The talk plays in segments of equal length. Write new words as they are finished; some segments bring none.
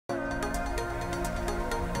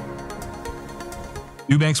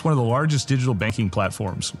Nubank's one of the largest digital banking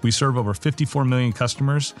platforms. We serve over 54 million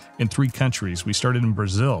customers in 3 countries. We started in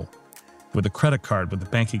Brazil with a credit card, with a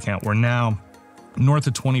bank account. We're now north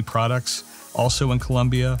of 20 products, also in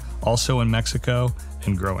Colombia, also in Mexico,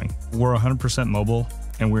 and growing. We're 100% mobile,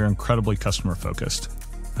 and we're incredibly customer focused.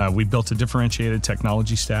 We built a differentiated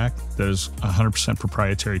technology stack that is 100%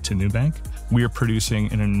 proprietary to Nubank. We are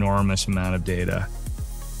producing an enormous amount of data.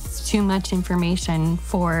 It's too much information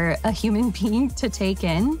for a human being to take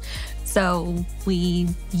in. So we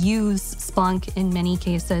use Splunk in many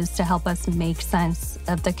cases to help us make sense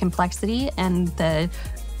of the complexity and the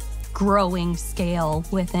growing scale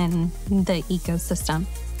within the ecosystem.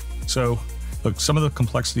 So look, some of the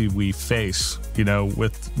complexity we face,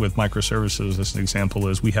 with microservices, as an example,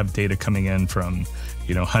 is we have data coming in from,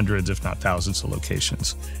 hundreds, if not thousands of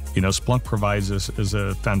locations. Splunk provides us as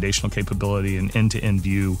a foundational capability an end-to-end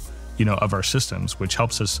view, of our systems, which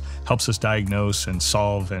helps us diagnose and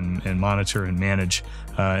solve and monitor and manage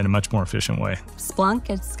in a much more efficient way. Splunk,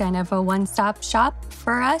 it's kind of a one-stop shop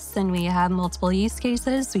for us, and we have multiple use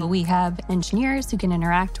cases. We have engineers who can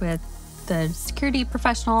interact with the security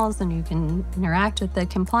professionals, and you can interact with the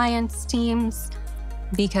compliance teams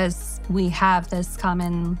because we have this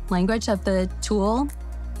common language of the tool.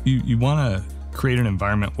 You want to create an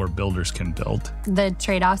environment where builders can build. The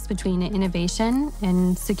trade-offs between innovation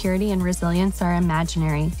and security and resilience are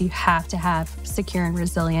imaginary. You have to have secure and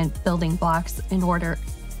resilient building blocks in order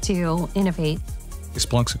to innovate.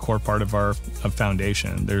 Splunk's a core part of our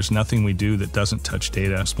foundation. There's nothing we do that doesn't touch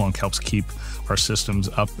data. Splunk helps keep our systems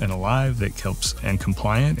up and alive, that helps and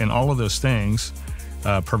compliant, and all of those things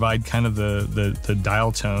provide kind of the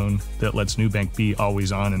dial tone that lets Nubank be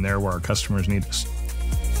always on and there where our customers need us.